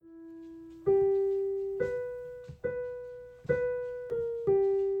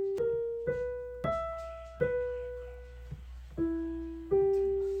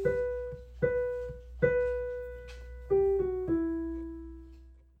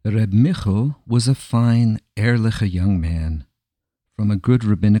Reb Michel was a fine, ehrliche young man from a good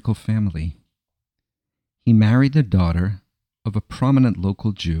rabbinical family. He married the daughter of a prominent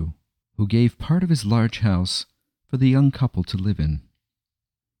local Jew who gave part of his large house for the young couple to live in.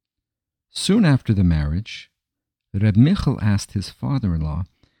 Soon after the marriage, Reb Michel asked his father-in-law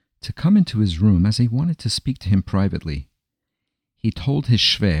to come into his room as he wanted to speak to him privately. He told his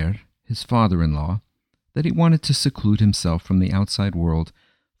shver, his father-in-law, that he wanted to seclude himself from the outside world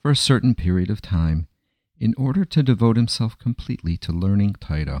for a certain period of time in order to devote himself completely to learning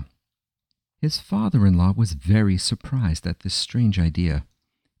Torah. His father-in-law was very surprised at this strange idea,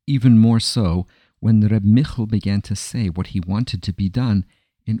 even more so when Reb Michel began to say what he wanted to be done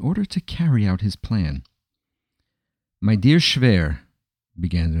in order to carry out his plan. "My dear shver,"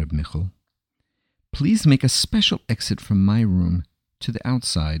 began Reb Michel, "please make a special exit from my room to the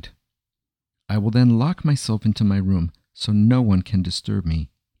outside. I will then lock myself into my room so no one can disturb me.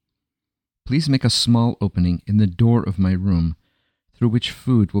 Please make a small opening in the door of my room through which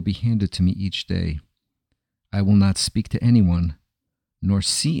food will be handed to me each day. I will not speak to anyone, nor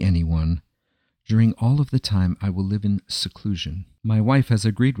see anyone, during all of the time I will live in seclusion. My wife has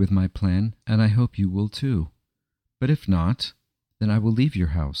agreed with my plan, and I hope you will too. But if not, then I will leave your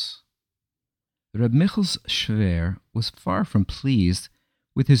house." Reb Michel's shver was far from pleased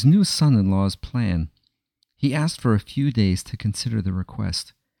with his new son-in-law's plan. He asked for a few days to consider the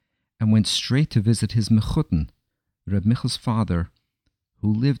request, and went straight to visit his mechutin, Reb Michel's father,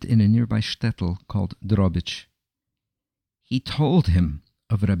 who lived in a nearby shtetl called Drobich. He told him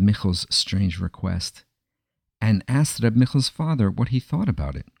of Reb Michel's strange request, and asked Reb Michel's father what he thought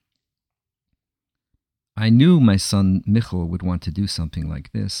about it. "I knew my son Michel would want to do something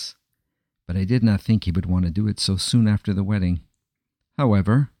like this, but I did not think he would want to do it so soon after the wedding.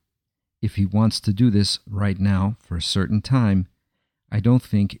 However, if he wants to do this right now for a certain time, I don't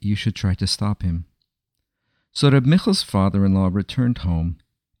think you should try to stop him." So Reb Michel's father-in-law returned home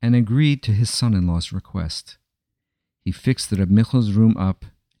and agreed to his son-in-law's request. He fixed Reb Michel's room up,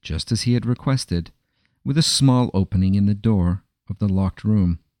 just as he had requested, with a small opening in the door of the locked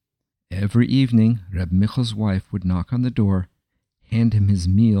room. Every evening, Reb Michel's wife would knock on the door, hand him his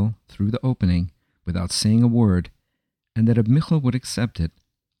meal through the opening without saying a word, and that Reb Michel would accept it,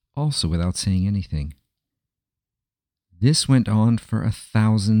 also without saying anything. This went on for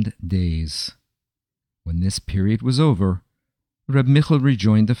 1,000 days. When this period was over, Reb Michel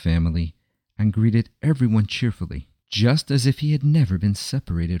rejoined the family and greeted everyone cheerfully, just as if he had never been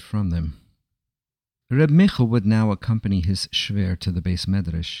separated from them. Reb Michel would now accompany his shver to the Beis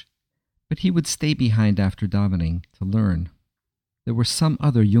Medrash, but he would stay behind after davening to learn. There were some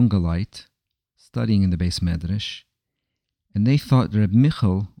other Jungelite studying in the Beis Medrash, and they thought Reb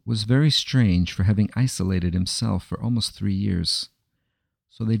Michel was very strange for having isolated himself for almost 3 years,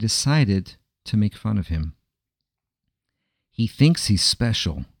 so they decided to make fun of him. "He thinks he's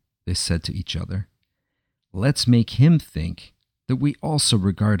special," they said to each other. "Let's make him think that we also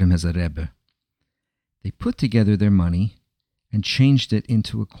regard him as a Rebbe." They put together their money and changed it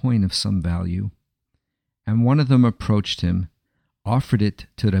into a coin of some value, and one of them approached him, offered it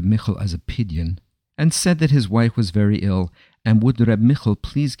to Reb Michel as a pidyon, and said that his wife was very ill, and would Reb Michel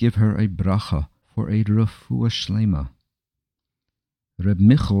please give her a bracha for a refuah shlema. Reb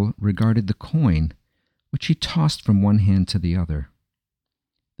Michel regarded the coin, which he tossed from one hand to the other.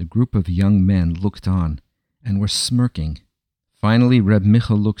 The group of young men looked on and were smirking. Finally, Reb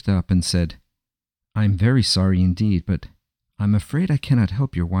Michel looked up and said, "I'm very sorry indeed, but I'm afraid I cannot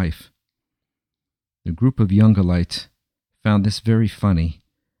help your wife." The group of Jungelite found this very funny,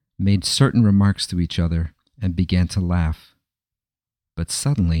 made certain remarks to each other, and began to laugh. But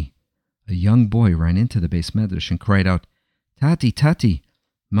suddenly, a young boy ran into the Beis Medrash and cried out, "Tati, Tati,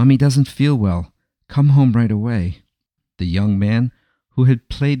 Mommy doesn't feel well. Come home right away." The young man, who had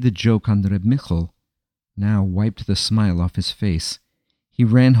played the joke on Reb Michel, now wiped the smile off his face. He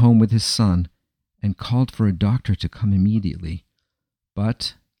ran home with his son and called for a doctor to come immediately.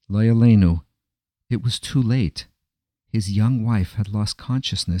 But, lo yaleinu, it was too late. His young wife had lost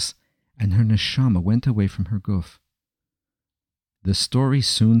consciousness, and her neshama went away from her guf. The story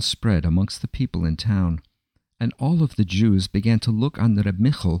soon spread amongst the people in town, and all of the Jews began to look on Reb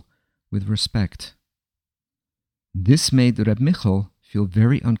Michel with respect. This made Reb Michel feel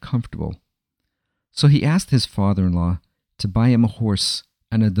very uncomfortable, so he asked his father-in-law to buy him a horse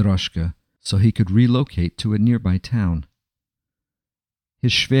and a droshka so he could relocate to a nearby town.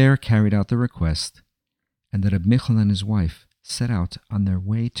 His shver carried out the request, and Reb Michel and his wife set out on their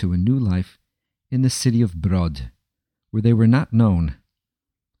way to a new life in the city of Brod, where they were not known.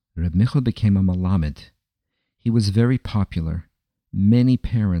 Reb Michel became a Malamed. He was very popular, Many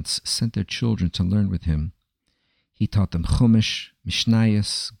parents sent their children to learn with him. He taught them Chumash,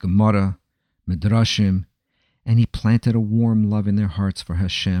 Mishnayos, Gemara, Midrashim, and he planted a warm love in their hearts for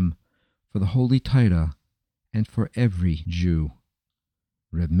Hashem, for the Holy Torah, and for every Jew.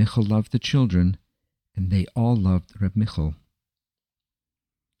 Reb Michel loved the children, and they all loved Reb Michel.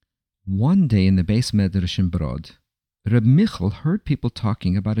 One day in the Beis Medrash in Brod, Reb Michel heard people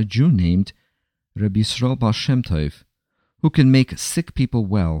talking about a Jew named Reb Yisrael Baal Shem Tov, who can make sick people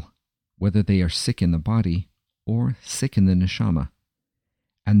well, whether they are sick in the body or sick in the neshama.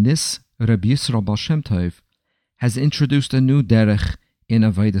 And this Reb Yisrael Baal Shem Tov has introduced a new derech in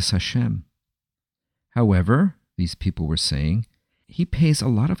Avodas Hashem. However, these people were saying, he pays a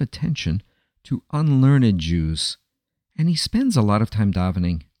lot of attention to unlearned Jews, and he spends a lot of time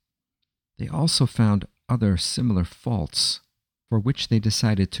davening. They also found other similar faults, for which they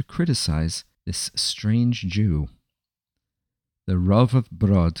decided to criticize this strange Jew. The Rav of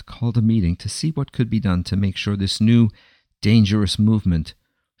Brod called a meeting to see what could be done to make sure this new, dangerous movement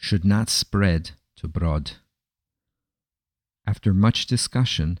should not spread to Brod. After much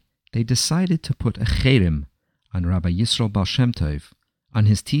discussion, they decided to put a cherem on Rabbi Yisrael Baal Shem Tov, on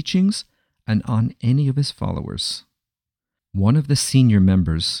his teachings, and on any of his followers. One of the senior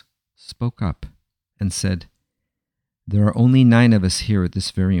members spoke up and said, "There are only 9 of us here at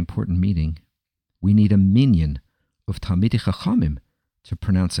this very important meeting. We need a minyan of Talmidei Chachamim to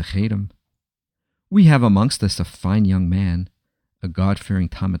pronounce a cherem. We have amongst us a fine young man, a God-fearing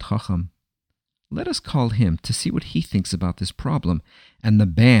Talmid Chacham. Let us call him to see what he thinks about this problem and the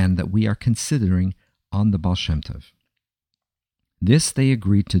ban that we are considering on the Baal Shem Tov." This they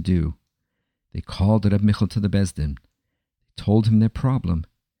agreed to do. They called Reb Michel to the Beis Din. They told him their problem.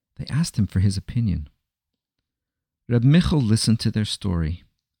 They asked him for his opinion. Reb Michel listened to their story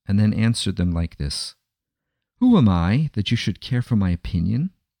and then answered them like this: "Who am I that you should care for my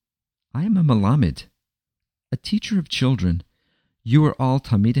opinion? I am a Melamed, a teacher of children. You are all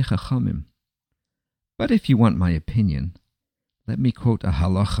Talmidei Chachamim. But if you want my opinion, let me quote a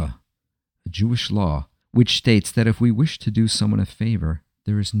halacha, a Jewish law, which states that if we wish to do someone a favor,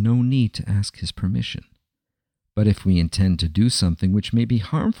 there is no need to ask his permission. But if we intend to do something which may be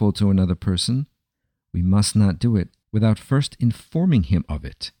harmful to another person, we must not do it without first informing him of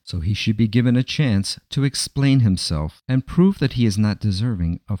it, so he should be given a chance to explain himself and prove that he is not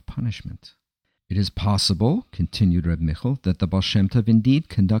deserving of punishment. It is possible," continued Reb Michel, "that the Baal Shem Tov indeed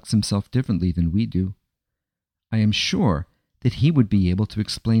conducts himself differently than we do. I am sure that he would be able to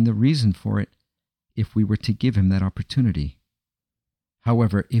explain the reason for it if we were to give him that opportunity.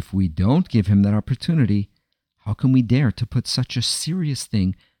 However, if we don't give him that opportunity, how can we dare to put such a serious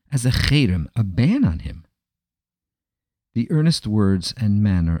thing as a cherem, a ban on him?" The earnest words and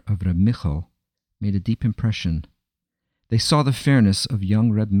manner of Reb Michel made a deep impression. They saw the fairness of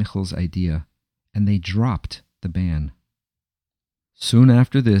young Reb Michel's idea, and they dropped the ban. Soon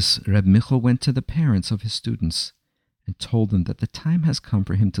after this, Reb Michel went to the parents of his students and told them that the time has come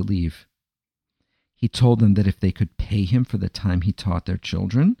for him to leave. He told them that if they could pay him for the time he taught their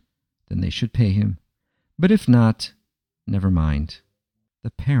children, then they should pay him. But if not, never mind.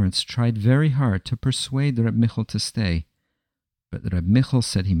 The parents tried very hard to persuade Reb Michel to stay, but Reb Michel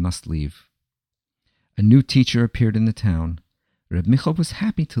said he must leave. A new teacher appeared in the town. Reb Michel was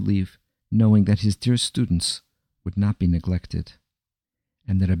happy to leave, knowing that his dear students would not be neglected.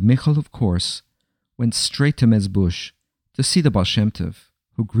 And Reb Michel, of course, went straight to Mezbush to see the Baal Shem Tov,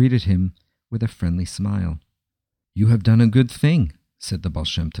 who greeted him with a friendly smile. "You have done a good thing," said the Baal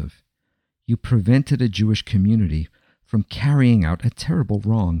Shem Tov. "You prevented a Jewish community from carrying out a terrible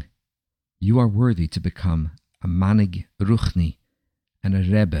wrong. You are worthy to become a Manig Ruchni and a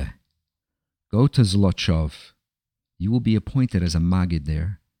Rebbe. Go to Zlotchover. You will be appointed as a Magid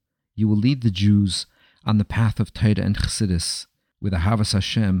there. You will lead the Jews on the path of Torah and Chassidus, with Ahavas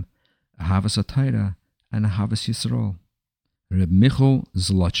Hashem, Ahavas Torah, and Ahavas Yisrael." Reb Michel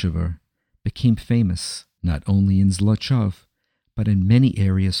Zlotchover became famous not only in Zlotchover, but in many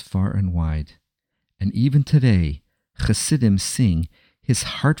areas far and wide. And even today, Chassidim sing his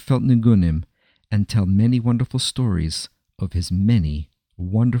heartfelt nigunim and tell many wonderful stories of his many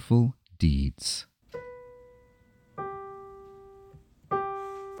wonderful deeds.